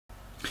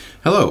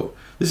Hello,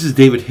 this is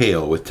David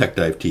Hale with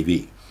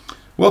TechDiveTV.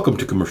 Welcome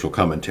to Commercial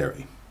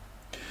Commentary.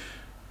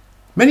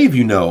 Many of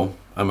you know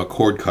I'm a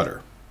cord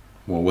cutter.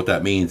 Well, what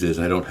that means is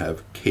I don't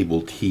have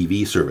cable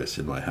TV service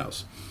in my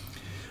house.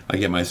 I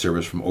get my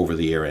service from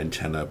over-the-air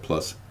antenna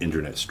plus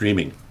internet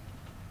streaming.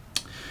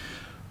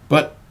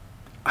 But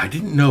I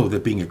didn't know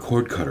that being a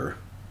cord cutter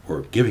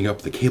or giving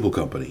up the cable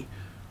company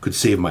could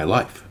save my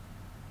life.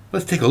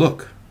 Let's take a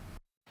look.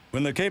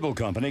 When the cable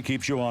company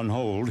keeps you on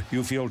hold,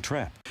 you feel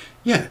trapped.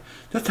 Yeah,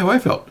 that's how I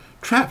felt.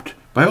 Trapped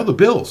by all the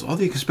bills, all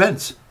the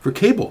expense for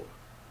cable.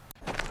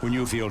 When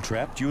you feel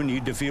trapped, you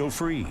need to feel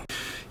free.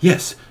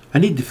 Yes, I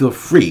need to feel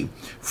free.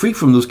 Free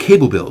from those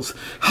cable bills.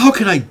 How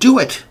can I do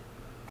it?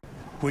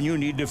 When you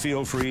need to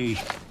feel free,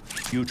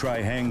 you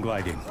try hang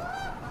gliding.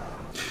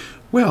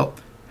 Well,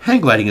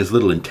 hang gliding is a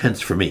little intense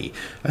for me.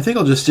 I think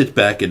I'll just sit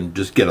back and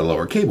just get a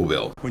lower cable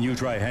bill. When you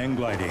try hang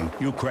gliding,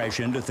 you crash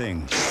into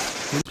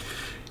things.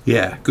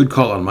 Yeah, good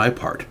call on my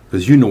part,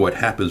 because you know what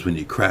happens when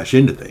you crash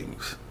into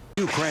things.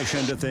 You crash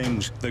into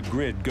things, the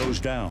grid goes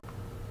down.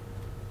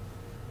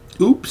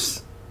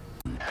 Oops.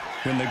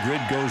 When the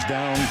grid goes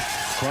down,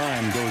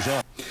 crime goes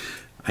up.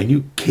 I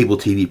knew cable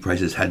TV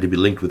prices had to be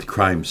linked with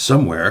crime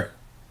somewhere.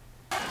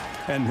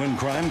 And when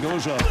crime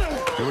goes up,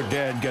 your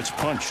dad gets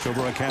punched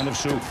over a can of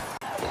soup.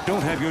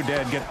 Don't have your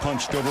dad get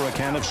punched over a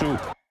can of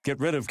soup. Get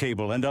rid of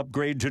cable and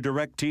upgrade to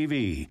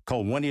DirecTV.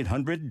 Call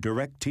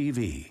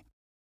 1-800-DirecTV.